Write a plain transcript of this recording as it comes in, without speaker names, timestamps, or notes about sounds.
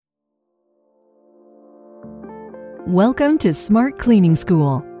Welcome to Smart Cleaning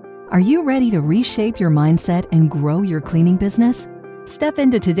School. Are you ready to reshape your mindset and grow your cleaning business? Step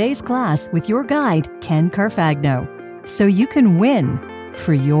into today's class with your guide, Ken Carfagno, so you can win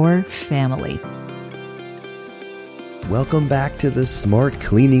for your family. Welcome back to the Smart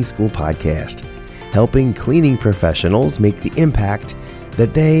Cleaning School podcast, helping cleaning professionals make the impact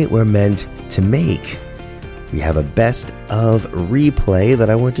that they were meant to make. We have a best of replay that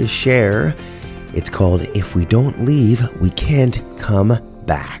I want to share. It's called If We Don't Leave, We Can't Come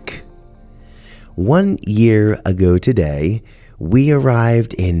Back. 1 year ago today, we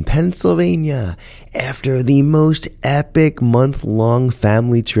arrived in Pennsylvania after the most epic month-long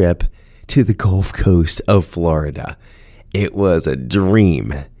family trip to the Gulf Coast of Florida. It was a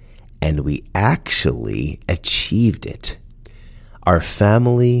dream, and we actually achieved it. Our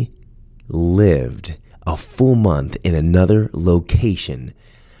family lived a full month in another location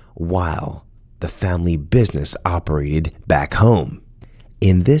while the family business operated back home.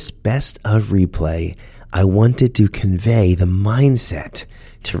 In this best of replay, I wanted to convey the mindset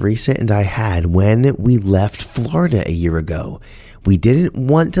Teresa and I had when we left Florida a year ago. We didn't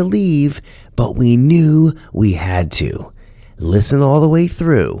want to leave, but we knew we had to. Listen all the way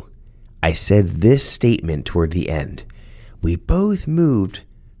through. I said this statement toward the end. We both moved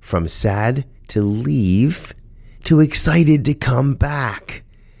from sad to leave to excited to come back.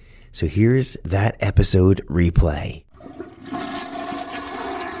 So here's that episode replay.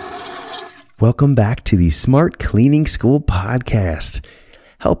 Welcome back to the Smart Cleaning School podcast,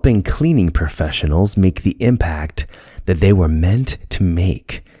 helping cleaning professionals make the impact that they were meant to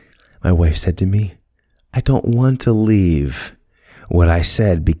make. My wife said to me, I don't want to leave. What I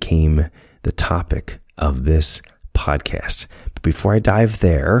said became the topic of this podcast. But before I dive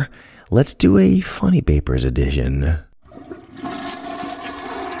there, let's do a Funny Papers edition.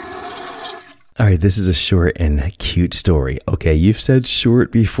 All right, this is a short and cute story. Okay, you've said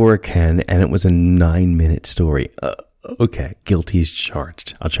short before, Ken, and it was a 9-minute story. Okay, guilty as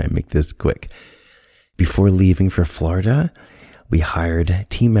charged. I'll try and make this quick. Before leaving for Florida, we hired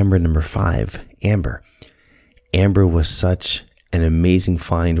team member number 5, Amber. Amber was such an amazing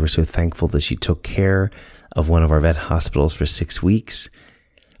find. We're so thankful that she took care of one of our vet hospitals for 6 weeks.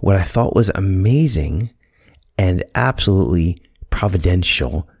 What I thought was amazing and absolutely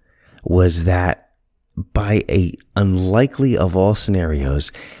providential was that by a unlikely of all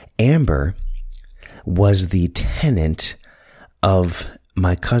scenarios, Amber was the tenant of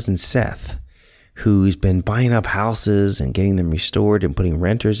my cousin Seth, who's been buying up houses and getting them restored and putting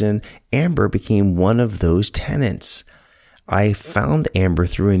renters in. Amber became one of those tenants. I found Amber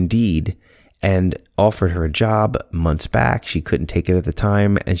through Indeed and offered her a job months back. She couldn't take it at the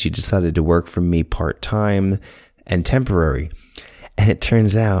time, and she decided to work for me part-time and temporary. And it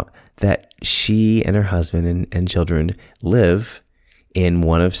turns out that she and her husband and children live in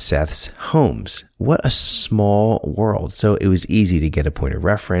one of Seth's homes. What a small world. So it was easy to get a point of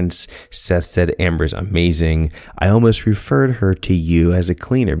reference. Seth said, Amber's amazing. I almost referred her to you as a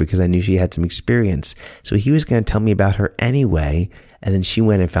cleaner because I knew she had some experience. So he was going to tell me about her anyway. And then she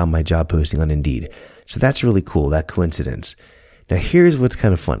went and found my job posting on Indeed. So that's really cool, that coincidence. Now here's what's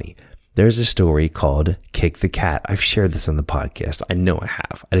kind of funny. There's a story called Kick the Cat. I've shared this on the podcast. I know I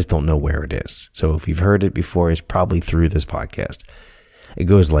have. I just don't know where it is. So if you've heard it before, it's probably through this podcast. It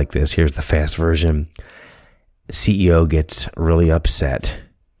goes like this. Here's the fast version. CEO gets really upset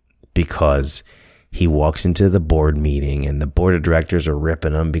because he walks into the board meeting and the board of directors are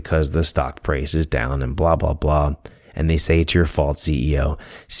ripping him because the stock price is down and blah, blah, blah. And they say, it's your fault, CEO.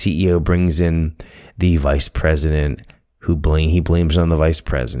 CEO brings in the vice president he blames it on the vice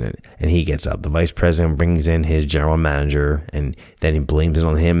president, and he gets up. The vice president brings in his general manager, and then he blames it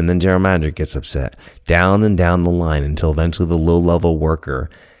on him, and then general manager gets upset. Down and down the line until eventually the low-level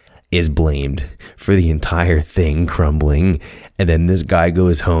worker is blamed for the entire thing crumbling. And then this guy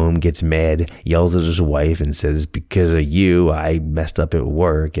goes home, gets mad, yells at his wife and says, because of you, I messed up at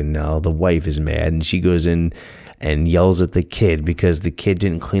work. And now the wife is mad, and she goes in and yells at the kid because the kid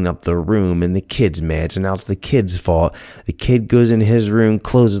didn't clean up the room, and the kid's mad. So now it's the kid's fault. The kid goes in his room,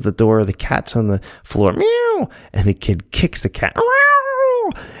 closes the door. The cat's on the floor. Meow. And the kid kicks the cat.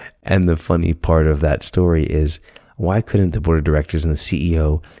 Meow. And the funny part of that story is, why couldn't the board of directors and the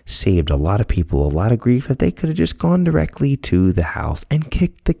CEO saved a lot of people a lot of grief if they could have just gone directly to the house and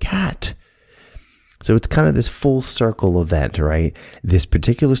kicked the cat? So it's kind of this full circle event, right? This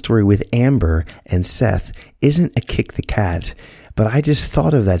particular story with Amber and Seth isn't a kick the cat, but I just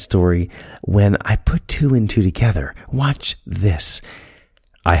thought of that story when I put 2 and 2 together. Watch this.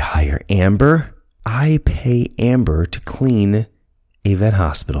 I hire Amber. I pay Amber to clean a vet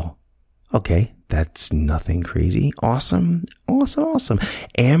hospital. Okay, That's nothing crazy. Awesome.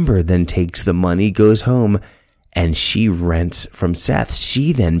 Amber then takes the money, goes home, and she rents from Seth.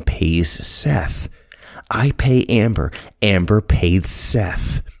 She then pays Seth. I pay Amber. Amber pays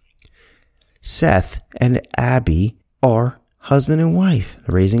Seth. Seth and Abby are husband and wife.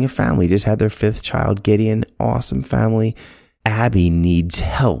 They're raising a family. Just had their 5th child, Gideon. Awesome family. Abby needs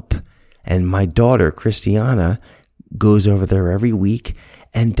help. And my daughter, Christiana, goes over there every week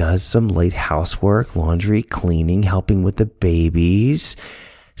and does some light housework, laundry, cleaning, helping with the babies.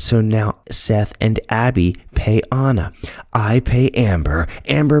 So now Seth and Abby pay Anna. I pay Amber.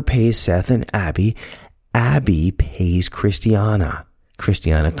 Amber pays Seth and Abby. Abby pays Christiana.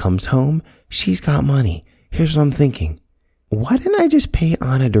 Christiana comes home. She's got money. Here's what I'm thinking. Why didn't I just pay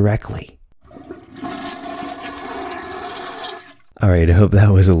Anna directly? All right, I hope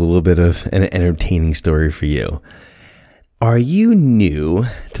that was a little bit of an entertaining story for you. Are you new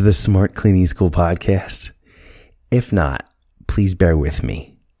to the Smart Cleaning School podcast? If not, please bear with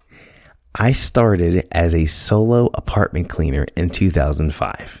me. I started as a solo apartment cleaner in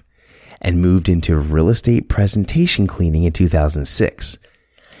 2005 and moved into real estate presentation cleaning in 2006.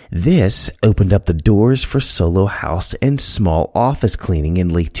 This opened up the doors for solo house and small office cleaning in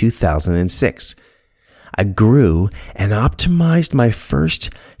late 2006. I grew and optimized my first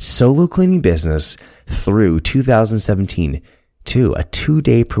solo cleaning business through 2017 to a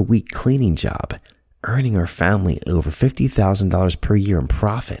 2-day per week cleaning job, earning our family over $50,000 per year in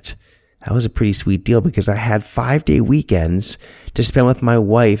profit. That was a pretty sweet deal because I had 5-day weekends to spend with my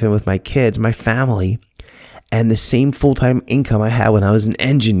wife and with my kids, my family, and the same full-time income I had when I was an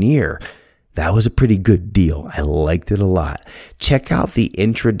engineer. That was a pretty good deal. I liked it a lot. Check out the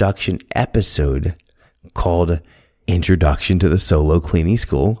introduction episode called Introduction to the Solo Cleaning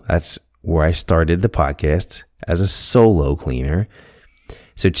School. That's where I started the podcast as a solo cleaner.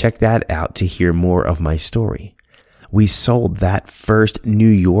 So check that out to hear more of my story. We sold that first New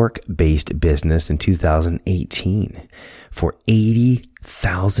York-based business in 2018 for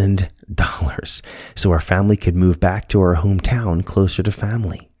 $80,000 so our family could move back to our hometown closer to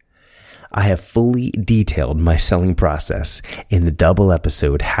family. I have fully detailed my selling process in the double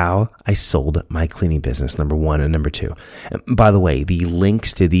episode, How I Sold My Cleaning Business, number 1 and number 2. By the way, the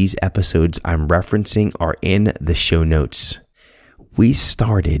links to these episodes I'm referencing are in the show notes. We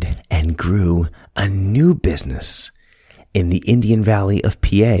started and grew a new business in the Indian Valley of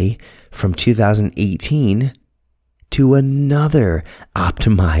PA from 2018 to another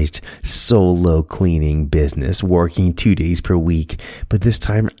optimized solo cleaning business, working 2 days per week, but this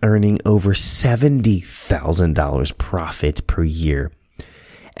time earning over $70,000 profit per year.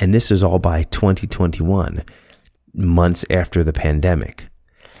 And this is all by 2021, months after the pandemic.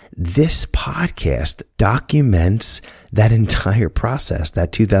 This podcast documents that entire process,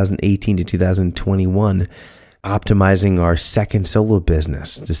 that 2018 to 2021, optimizing our second solo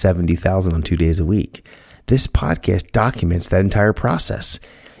business to $70,000 on 2 days a week. This podcast documents that entire process.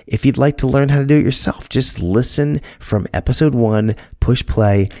 If you'd like to learn how to do it yourself, just listen from episode 1, push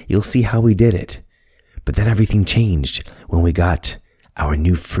play. You'll see how we did it. But then everything changed when we got our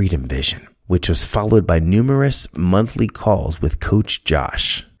new freedom vision, which was followed by numerous monthly calls with Coach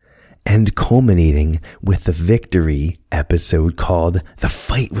Josh, and culminating with the victory episode called The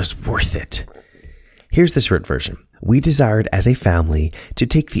Fight Was Worth It. Here's the short version. We desired as a family to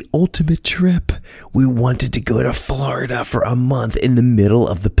take the ultimate trip. We wanted to go to Florida for a month in the middle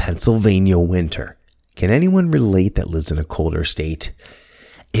of the Pennsylvania winter. Can anyone relate that lives in a colder state?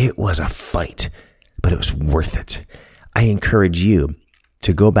 It was a fight, but it was worth it. I encourage you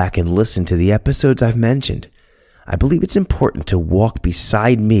to go back and listen to the episodes I've mentioned. I believe it's important to walk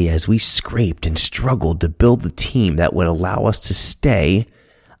beside me as we scraped and struggled to build the team that would allow us to stay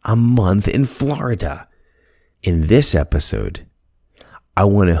a month in Florida. In this episode, I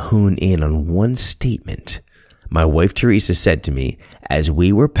want to hone in on one statement my wife Teresa said to me as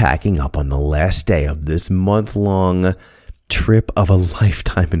we were packing up on the last day of this month-long trip of a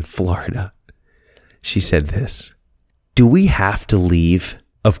lifetime in Florida. She said this: "Do we have to leave?"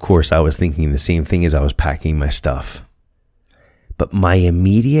 Of course, I was thinking the same thing as I was packing my stuff. But my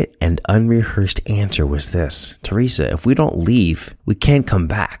immediate and unrehearsed answer was this: "Teresa, if we don't leave, we can't come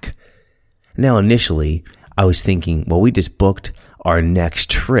back." Now, initially, I was thinking, well, we just booked our next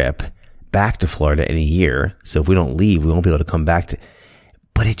trip back to Florida in a year. So if we don't leave, we won't be able to come back to.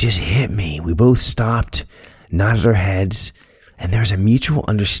 But it just hit me. We both stopped, nodded our heads, and there was a mutual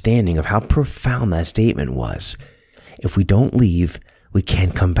understanding of how profound that statement was. If we don't leave, we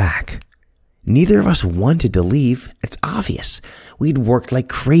can't come back. Neither of us wanted to leave. It's obvious. We'd worked like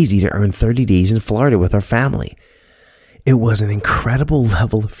crazy to earn 30 days in Florida with our family. It was an incredible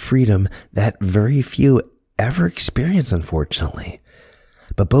level of freedom that very few ever experience, unfortunately.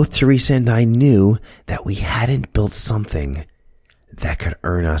 But both Teresa and I knew that we hadn't built something that could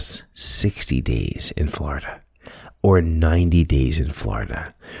earn us 60 days in Florida, or 90 days in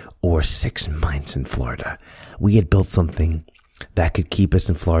Florida, or 6 months in Florida. We had built something that could keep us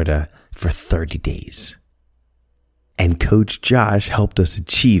in Florida for 30 days. And Coach Josh helped us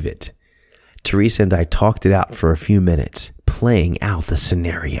achieve it. Teresa and I talked it out for a few minutes, playing out the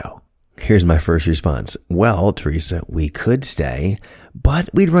scenario. Here's my first response. Well, Teresa, we could stay, but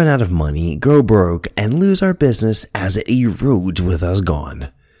we'd run out of money, go broke, and lose our business as it erodes with us gone.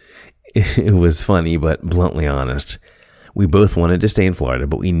 It was funny, but bluntly honest. We both wanted to stay in Florida,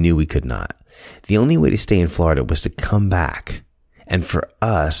 but we knew we could not. The only way to stay in Florida was to come back. And for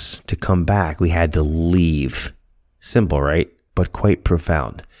us to come back, we had to leave. Simple, right? But quite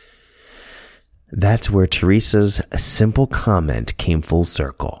profound. That's where Teresa's simple comment came full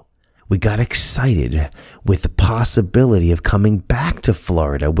circle. We got excited with the possibility of coming back to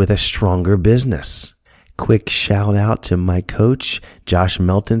Florida with a stronger business. Quick shout out to my coach. Josh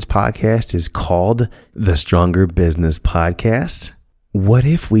Melton's podcast is called The Stronger Business Podcast. What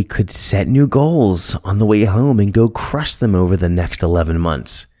if we could set new goals on the way home and go crush them over the next 11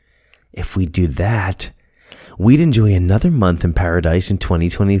 months? If we do that, we'd enjoy another month in paradise in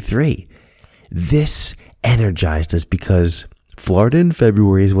 2023. This energized us because Florida in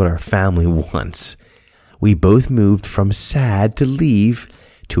February is what our family wants. We both moved from sad to leave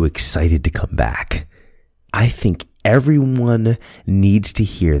to excited to come back. I think everyone needs to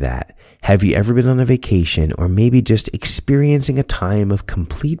hear that. Have you ever been on a vacation or maybe just experiencing a time of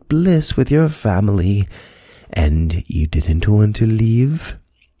complete bliss with your family and you didn't want to leave? ?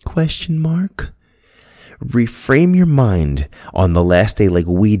 Reframe your mind on the last day like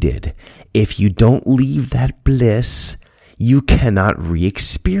we did. If you don't leave that bliss, you cannot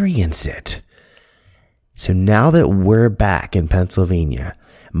re-experience it. So now that we're back in Pennsylvania,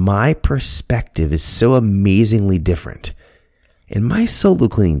 my perspective is so amazingly different. In my solo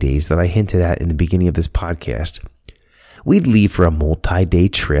cleaning days that I hinted at in the beginning of this podcast, we'd leave for a multi-day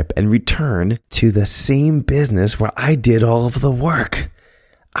trip and return to the same business where I did all of the work.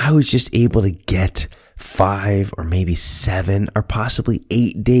 I was just able to get 5 or maybe 7 or possibly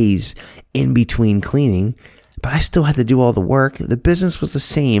 8 days in between cleaning, but I still had to do all the work. The business was the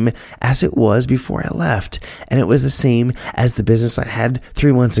same as it was before I left, and it was the same as the business I had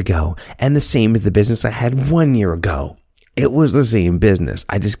 3 months ago, and the same as the business I had 1 year ago. It was the same business.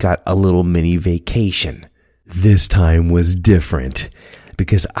 I just got a little mini vacation. This time was different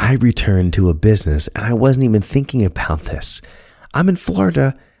because I returned to a business and I wasn't even thinking about this. I'm in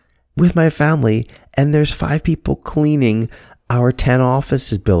Florida with my family and there's 5 people cleaning our 10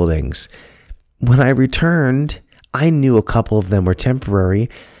 offices buildings. When I returned, I knew a couple of them were temporary,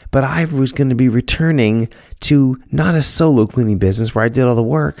 but I was going to be returning to not a solo cleaning business where I did all the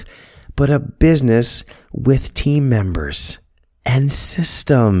work, but a business with team members and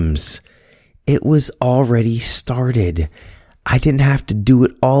systems. It was already started. I didn't have to do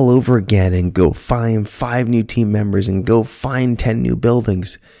it all over again and go find 5 new team members and go find 10 new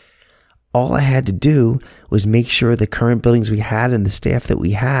buildings. All I had to do was make sure the current buildings we had and the staff that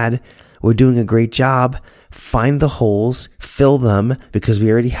we had were doing a great job, find the holes, fill them because we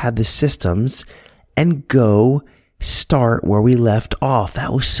already had the systems, and go start where we left off.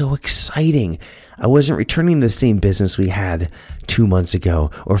 That was so exciting. I wasn't returning to the same business we had 2 months ago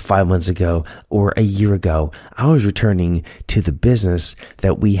or 5 months ago or a year ago. I was returning to the business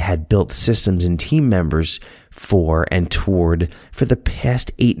that we had built systems and team members for and toward for the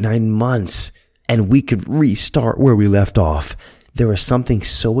past 8-9 months. And we could restart where we left off. There was something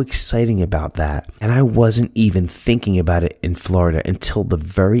so exciting about that. And I wasn't even thinking about it in Florida until the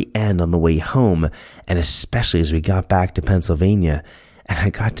very end on the way home. And especially as we got back to Pennsylvania. And I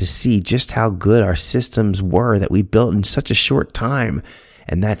got to see just how good our systems were that we built in such a short time.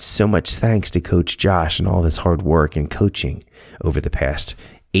 And that's so much thanks to Coach Josh and all of his hard work and coaching over the past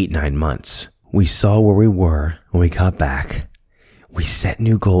 8-9 months. We saw where we were when we got back. We set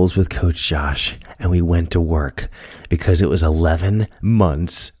new goals with Coach Josh and we went to work because it was 11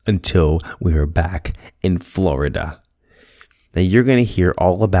 months until we were back in Florida. Now you're going to hear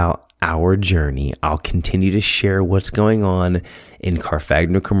all about our journey. I'll continue to share what's going on in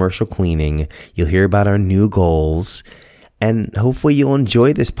Carfagno Commercial Cleaning. You'll hear about our new goals and hopefully you'll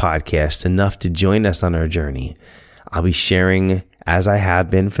enjoy this podcast enough to join us on our journey. I'll be sharing, as I have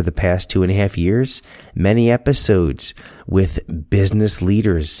been for the past 2.5 years, many episodes with business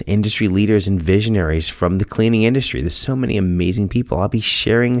leaders, industry leaders, and visionaries from the cleaning industry. There's so many amazing people. I'll be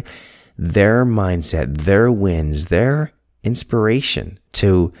sharing their mindset, their wins, their inspiration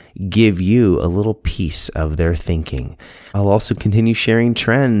to give you a little piece of their thinking. I'll also continue sharing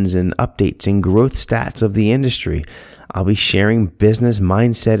trends and updates and growth stats of the industry. I'll be sharing business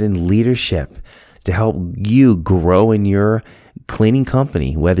mindset and leadership to help you grow in your cleaning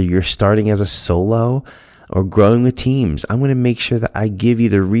company, whether you're starting as a solo or growing with teams. I'm going to make sure that I give you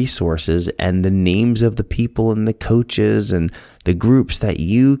the resources and the names of the people and the coaches and the groups that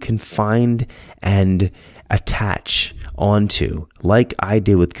you can find and attach onto, like I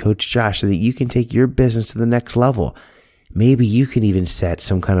did with Coach Josh, so that you can take your business to the next level. Maybe you can even set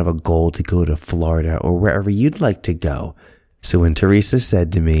some kind of a goal to go to Florida or wherever you'd like to go. So when Teresa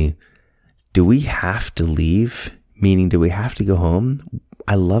said to me, do we have to leave? Meaning, do we have to go home?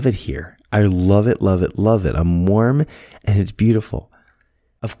 I love it here. I love it, love it, love it. I'm warm and it's beautiful.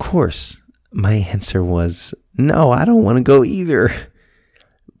 Of course, my answer was, no, I don't want to go either.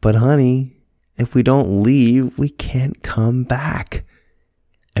 But honey, if we don't leave, we can't come back.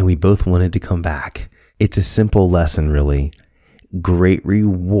 And we both wanted to come back. It's a simple lesson, really. Great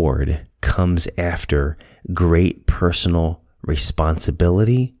reward comes after great personal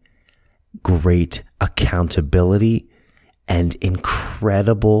responsibility, great accountability, and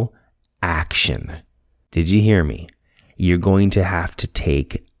incredible action. Did you hear me? You're going to have to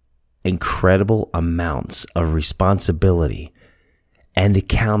take incredible amounts of responsibility and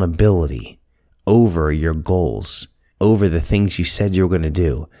accountability over your goals, over the things you said you were going to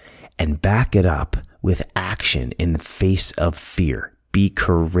do, and back it up with action in the face of fear. Be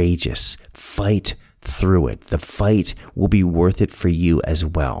courageous. Fight through it. The fight will be worth it for you as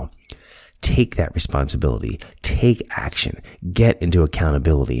well. Take that responsibility. Take action. Get into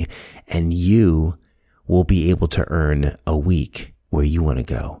accountability. And you will be able to earn a week where you want to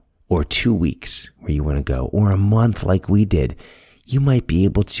go, or 2 weeks where you want to go, or a month like we did. You might be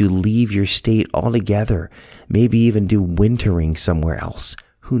able to leave your state altogether, maybe even do wintering somewhere else.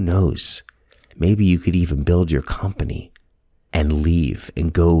 Who knows? Maybe you could even build your company and leave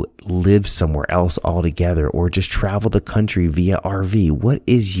and go live somewhere else altogether, or just travel the country via RV. What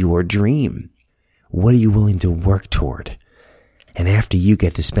is your dream? What are you willing to work toward? And after you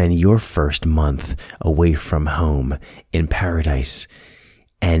get to spend your first month away from home in paradise,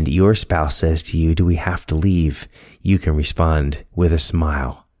 and your spouse says to you, do we have to leave? You can respond with a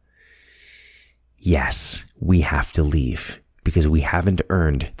smile. Yes, we have to leave, because we haven't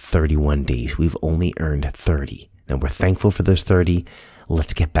earned 31 days. We've only earned 30. And we're thankful for those 30.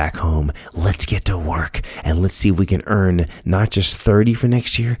 Let's get back home. Let's get to work. And let's see if we can earn not just 30 for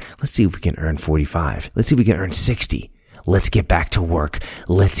next year. Let's see if we can earn 45. Let's see if we can earn 60. Let's get back to work.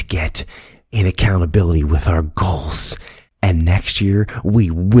 Let's get in accountability with our goals. And next year, we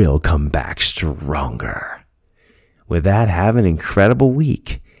will come back stronger. With that, have an incredible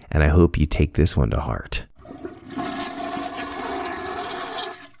week. And I hope you take this one to heart.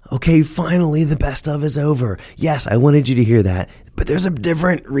 Okay, finally, the best of is over. Yes, I wanted you to hear that, but there's a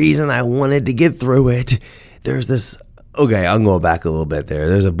different reason I wanted to get through it. Okay, I'll go back a little bit there.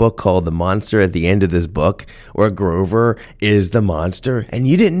 There's a book called The Monster at the end of this book, where Grover is the monster, and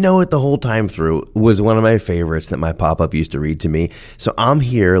you didn't know it the whole time through. It was one of my favorites that my pop-up used to read to me. So I'm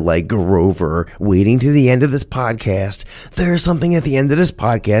here like Grover, waiting to the end of this podcast. There's something at the end of this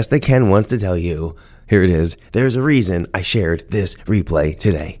podcast that Ken wants to tell you. Here it is. There's a reason I shared this replay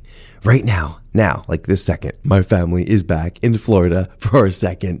today. Right now, like this second, my family is back in Florida for our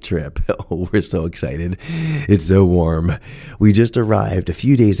second trip. Oh, we're so excited. It's so warm. We just arrived a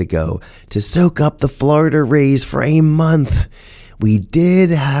few days ago to soak up the Florida rays for a month. We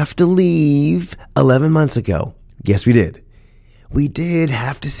did have to leave 11 months ago. Yes, we did. We did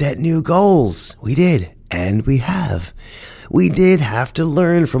have to set new goals. We did. And we have. We did have to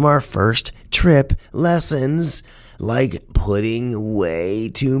learn from our first trip lessons, like putting way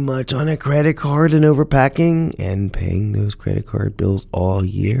too much on a credit card and overpacking and paying those credit card bills all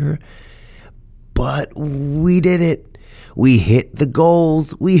year. But we did it. We hit the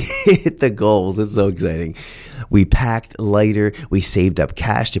goals. It's so exciting. We packed lighter. We saved up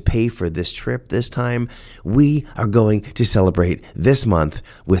cash to pay for this trip this time. We are going to celebrate this month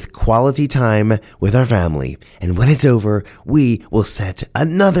with quality time with our family. And when it's over, we will set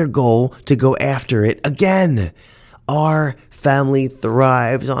another goal to go after it again. Our family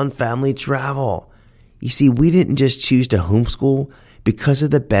thrives on family travel. You see, we didn't just choose to homeschool because of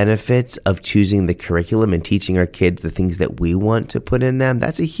the benefits of choosing the curriculum and teaching our kids the things that we want to put in them.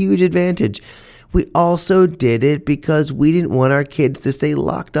 That's a huge advantage. We also did it because we didn't want our kids to stay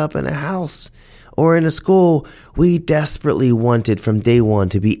locked up in a house or in a school we desperately wanted from day one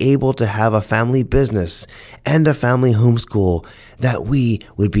to be able to have a family business and a family homeschool that we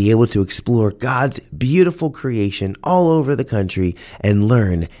would be able to explore God's beautiful creation all over the country and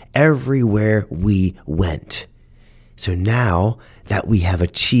learn everywhere we went. So now that we have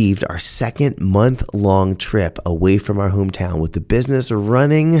achieved our second month-long trip away from our hometown with the business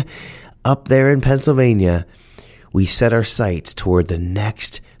running up there in Pennsylvania, we set our sights toward the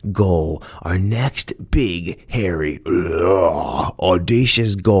next goal. Our next big, hairy,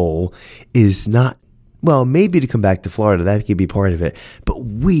 audacious goal is not, well, maybe to come back to Florida. That could be part of it. But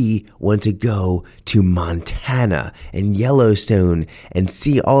we want to go to Montana and Yellowstone and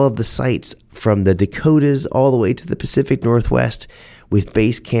see all of the sights from the Dakotas all the way to the Pacific Northwest, with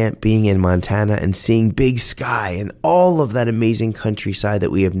base camp being in Montana and seeing Big Sky and all of that amazing countryside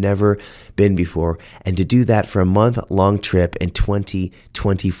that we have never been before. And to do that for a month-long trip in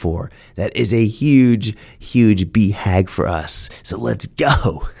 2024. That is a huge, huge BHAG for us. So let's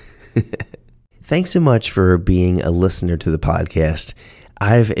go. Thanks so much for being a listener to the podcast.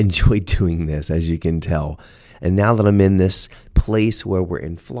 I've enjoyed doing this, as you can tell. And now that I'm in this place where we're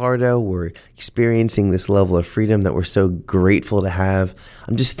in Florida, we're experiencing this level of freedom that we're so grateful to have,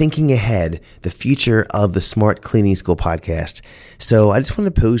 I'm just thinking ahead, the future of the Smart Cleaning School podcast. So I just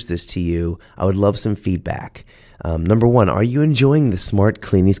want to pose this to you. I would love some feedback. Number one, are you enjoying the Smart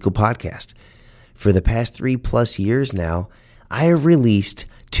Cleaning School podcast? For the past 3+ years now, I have released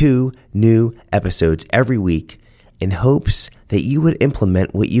 2 new episodes every week in hopes that you would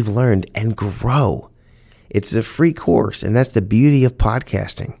implement what you've learned and grow. It's a free course, and that's the beauty of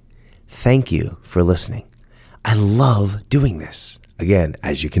podcasting. Thank you for listening. I love doing this. Again,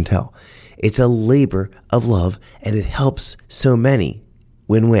 as you can tell, it's a labor of love, and it helps so many.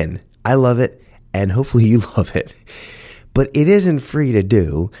 Win-win. I love it, and hopefully you love it. But it isn't free to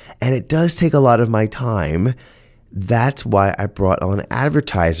do, and it does take a lot of my time. That's why I brought on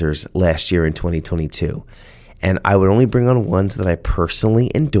advertisers last year in 2022. And I would only bring on ones that I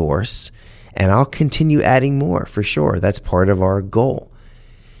personally endorse, and I'll continue adding more for sure. That's part of our goal.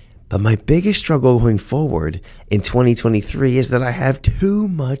 But my biggest struggle going forward in 2023 is that I have too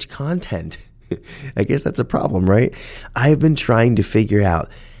much content. I guess that's a problem, right? I've been trying to figure out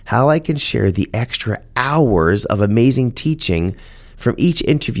how I can share the extra hours of amazing teaching from each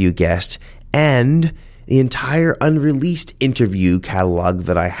interview guest and the entire unreleased interview catalog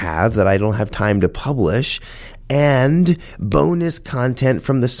that I have that I don't have time to publish, and bonus content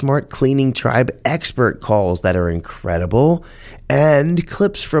from the Smart Cleaning Tribe expert calls that are incredible, and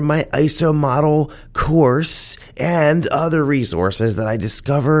clips from my ISO model course and other resources that I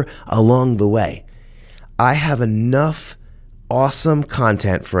discover along the way. I have enough awesome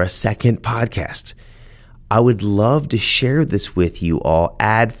content for a second podcast. I would love to share this with you all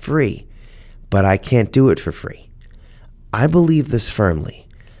ad-free, but I can't do it for free. I believe this firmly.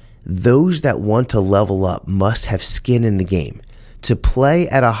 Those that want to level up must have skin in the game. To play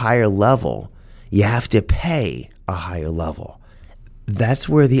at a higher level, you have to pay a higher level. That's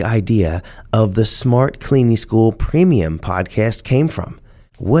where the idea of the Smart Cleaning School Premium podcast came from.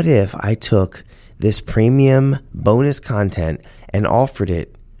 What if I took this premium bonus content and offered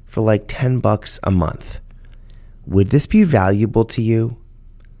it for like $10 a month? Would this be valuable to you?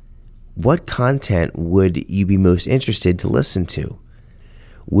 What content would you be most interested to listen to?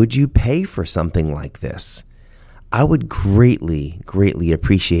 Would you pay for something like this? I would greatly, greatly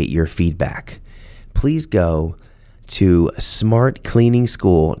appreciate your feedback. Please go to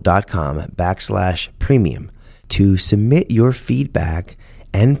smartcleaningschool.com/premium to submit your feedback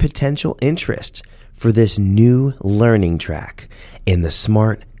and potential interest for this new learning track in the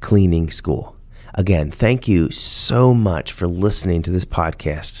Smart Cleaning School. Again, thank you so much for listening to this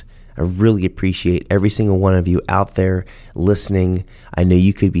podcast. I really appreciate every single one of you out there listening. I know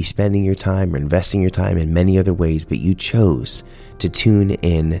you could be spending your time or investing your time in many other ways, but you chose to tune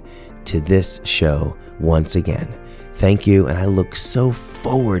in to this show once again. Thank you, and I look so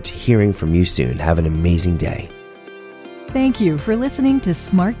forward to hearing from you soon. Have an amazing day. Thank you for listening to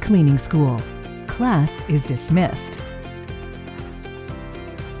Smart Cleaning School. Class is dismissed.